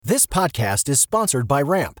This podcast is sponsored by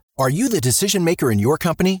Ramp. Are you the decision maker in your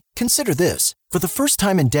company? Consider this. For the first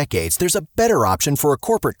time in decades, there's a better option for a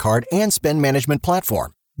corporate card and spend management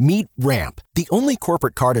platform. Meet Ramp, the only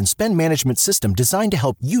corporate card and spend management system designed to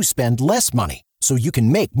help you spend less money so you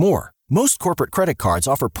can make more. Most corporate credit cards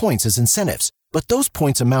offer points as incentives, but those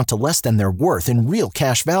points amount to less than their worth in real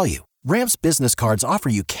cash value. Ramp's business cards offer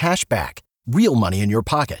you cash back, real money in your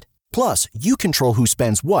pocket. Plus, you control who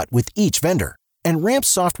spends what with each vendor. And Ramp's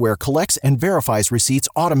software collects and verifies receipts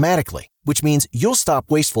automatically, which means you'll stop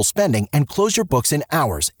wasteful spending and close your books in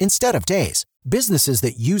hours instead of days. Businesses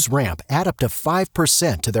that use Ramp add up to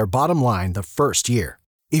 5% to their bottom line the first year.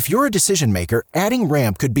 If you're a decision maker, adding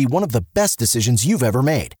Ramp could be one of the best decisions you've ever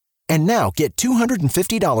made. And now get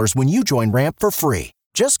 $250 when you join Ramp for free.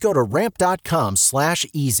 Just go to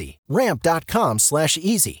ramp.com/easy.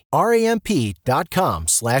 Ramp.com/easy.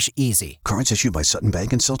 RAMP.com/easy. Cards issued by Sutton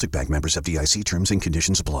Bank and Celtic Bank, members of FDIC. Terms and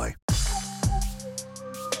conditions apply.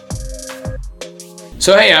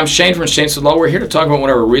 So hey, I'm Shane from Shane's Law. We're here to talk about one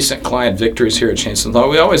of our recent client victories here at Shane's Law.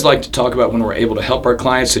 We always like to talk about when we're able to help our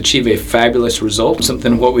clients achieve a fabulous result,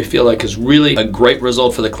 something what we feel like is really a great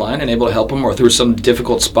result for the client and able to help them or through some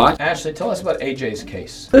difficult spot. Ashley, tell us about AJ's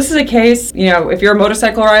case. This is a case, if you're a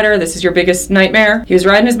motorcycle rider, this is your biggest nightmare. He was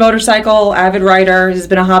riding his motorcycle, avid rider. This has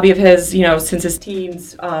been a hobby of his, since his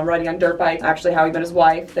teens, riding on dirt bikes. Actually, how he met his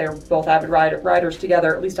wife. They're both avid riders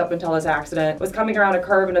together, at least up until this accident. Was coming around a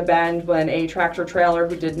curve in a bend when a tractor trailer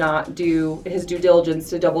who did not do his due diligence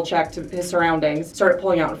to double check to his surroundings started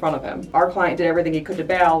pulling out in front of him. Our client did everything he could to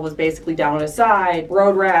bail, was basically down on his side,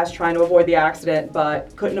 road rash, trying to avoid the accident,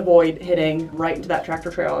 but couldn't avoid hitting right into that tractor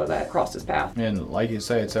trailer that crossed his path. And like you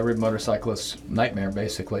say, it's every motorcyclist's nightmare,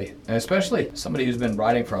 basically. And especially somebody who's been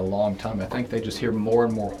riding for a long time. I think they just hear more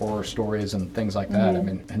and more horror stories and things like that. I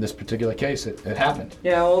mean, in this particular case, it happened.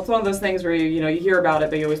 Yeah, well, it's one of those things where you hear about it,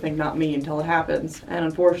 but you always think not me until it happens. And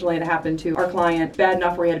unfortunately, it happened to our client bad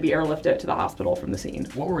enough where he had to be airlifted to the hospital from the scene.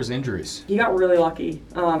 What were his injuries? He got really lucky.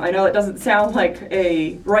 I know it doesn't sound like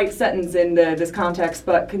a right sentence in this context,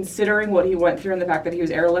 but considering what he went through and the fact that he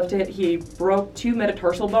was airlifted, he broke 2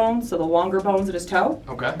 metatarsal bones, so the longer bones in his toe.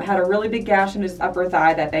 Okay. Had a really big gash in his upper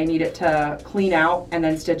thigh that they needed to clean out and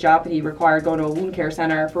then stitch up, and he required going to a wound care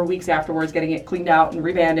center for weeks afterwards, getting it cleaned out and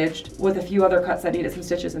rebandaged with a few other cuts that needed some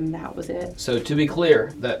stitches, and that was it. So to be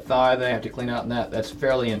clear, that thigh they have to clean out and that's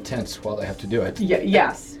fairly intense while they have to do it.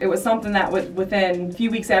 Yes. It was something that within a few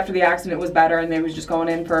weeks after the accident was better, and they was just going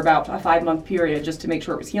in for about a 5-month period just to make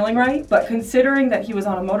sure it was healing right. But considering that he was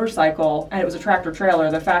on a motorcycle and it was a tractor trailer,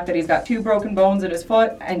 the fact that he's got 2 broken bones in his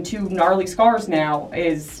foot and 2 gnarly scars now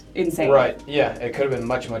is insane. Right, yeah, it could have been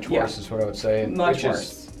much worse is what I would say. Much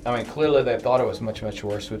worse. Clearly they thought it was much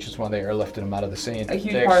worse, which is why they airlifted him out of the scene. A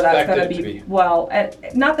huge part of that's going to be,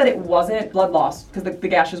 not that it wasn't blood loss, because the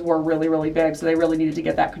gashes were really, really big, so they really needed to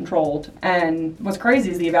get that controlled. And what's crazy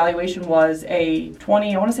is the evaluation was a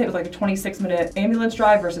 26-minute ambulance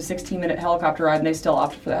drive versus 16-minute helicopter ride, and they still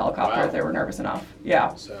opted for the helicopter if they were nervous enough.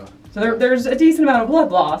 Yeah. So there's a decent amount of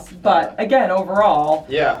blood loss, but again, overall,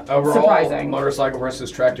 surprising. Motorcycle versus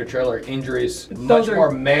tractor trailer injuries much more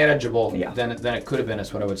manageable than it could have been,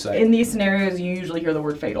 is what I would say. In these scenarios, you usually hear the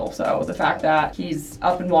word fatal. So the fact that he's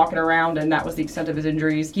up and walking around and that was the extent of his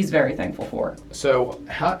injuries, he's very thankful for. So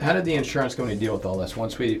how did the insurance company deal with all this?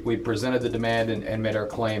 Once we presented the demand and made our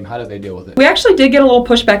claim, how did they deal with it? We actually did get a little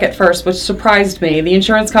pushback at first, which surprised me. The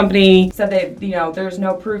insurance company said there's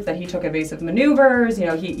no proof that he took evasive maneuvers.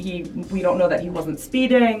 We don't know that he wasn't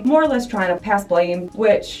speeding, more or less trying to pass blame,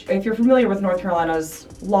 which, if you're familiar with North Carolina's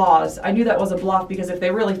laws, I knew that was a bluff, because if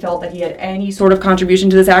they really felt that he had any sort of contribution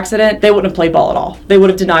to this accident, they wouldn't have played ball at all. They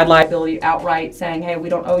would have denied liability outright, saying, hey, we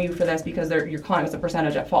don't owe you for this because your client was a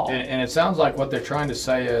percentage at fault. And it sounds like what they're trying to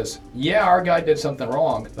say is, yeah, our guy did something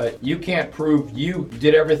wrong, but you can't prove you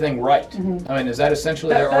did everything right. Mm-hmm. I mean, is that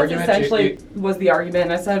essentially their argument? That essentially was the argument.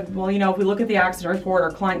 And I said, well, if we look at the accident report,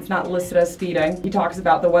 our client's not listed as speeding. He talks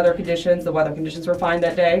about the weather conditions. The weather conditions were fine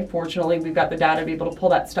that day. Fortunately, we've got the data to be able to pull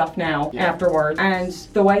that stuff now afterwards. And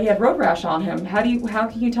the way he had road rash on him, how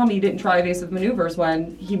can you tell me he didn't try evasive maneuvers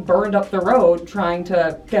when he burned up the road trying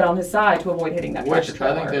to get on his side to avoid hitting that tractor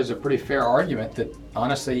trailer? I think there's a pretty fair argument that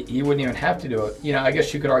honestly, he wouldn't even have to do it. I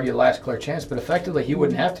guess you could argue last clear chance, but effectively he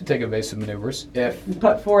wouldn't have to take evasive maneuvers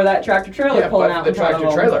but for that tractor trailer pulling out in front of him.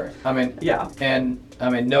 The tractor trailer.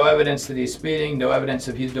 And no evidence that he's speeding, no evidence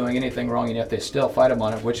if he's doing anything wrong, and yet they still fight him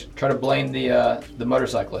on it, which try to blame the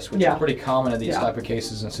motorcyclist, which is pretty common in these type of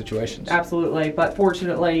cases and situations. Absolutely, but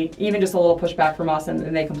fortunately, even just a little pushback from us,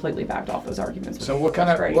 and they completely backed off those arguments. So what kind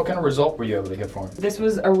of result were you able to get for him? This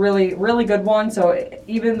was a really, really good one. So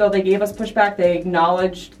even though they gave us pushback, they acknowledged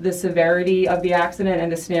acknowledged the severity of the accident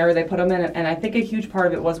and the scenario they put him in, and I think a huge part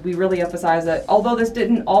of it was we really emphasized that although this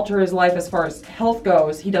didn't alter his life as far as health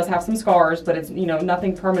goes, he does have some scars, but it's,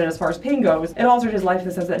 nothing permanent as far as pain goes. It altered his life in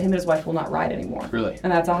the sense that him and his wife will not ride anymore. Really?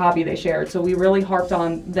 And that's a hobby they shared. So we really harped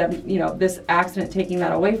on them, this accident taking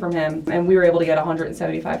that away from him, and we were able to get a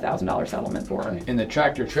 $175,000 settlement for him. In the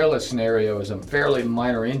tractor trailer scenario, it was a fairly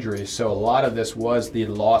minor injury, so a lot of this was the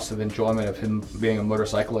loss of enjoyment of him being a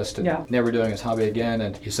motorcyclist and never doing his hobby again.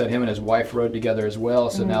 And he said him and his wife rode together as well,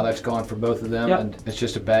 so now that's gone for both of them, and it's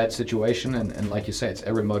just a bad situation. And like you say, it's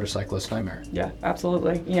every motorcyclist's nightmare. Yeah,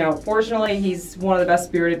 absolutely. Fortunately, he's one of the best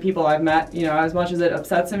spirited people I've met. As much as it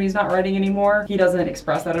upsets him he's not riding anymore, he doesn't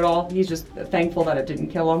express that at all. He's just thankful that it didn't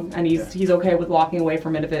kill him, and he's okay with walking away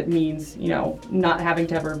from it if it means, not having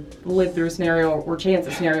to ever live through a scenario or chance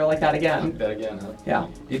a scenario like that again. Like that again, huh? Yeah.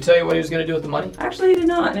 Did he tell you what he was going to do with the money? Actually, he did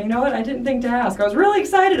not. And you know what? I didn't think to ask. I was really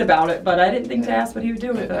excited about it, but I didn't think to ask what he would do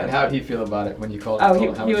with it. And how did he feel about it when you called? Oh,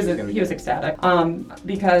 he was ecstatic.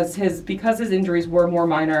 Because his injuries were more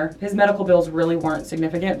minor. His medical bills really weren't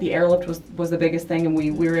significant. The airlift was the biggest thing, and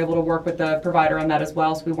we were able to work with the provider on that as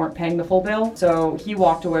well, so we weren't paying the full bill. So he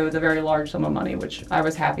walked away with a very large sum of money, which I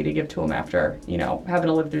was happy to give to him after, having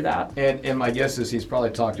to live through that. And my guess is he's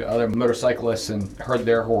probably talked to other motorcyclists and heard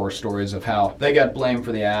their horror stories of how they got blamed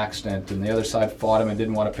for the accident and the other side fought him and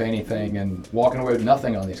didn't want to pay anything and walking away with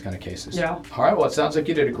nothing on these kind of cases. Yeah. All right, well, it sounds like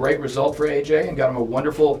you did a great result for AJ and got him a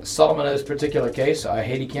wonderful settlement in this particular case. I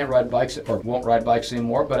hate he can't ride bikes or won't ride bikes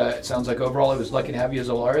anymore, but it sounds like overall he was lucky to have you as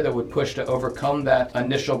a lawyer that would push to overcome that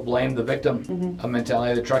initial blame the victim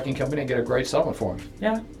mentality of the trucking company and get a great settlement for him.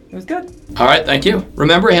 Yeah. It was good. All right, thank you.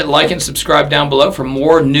 Remember, hit like and subscribe down below for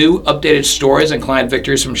more new updated stories and client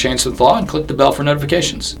victories from Shane Smith Law, and click the bell for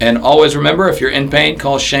notifications. And always remember, if you're in pain,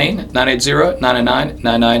 call Shane,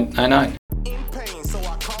 980-999-9999. In pain, so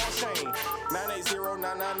I call Shane,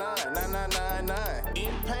 980-999-9999.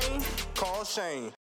 In pain, call Shane.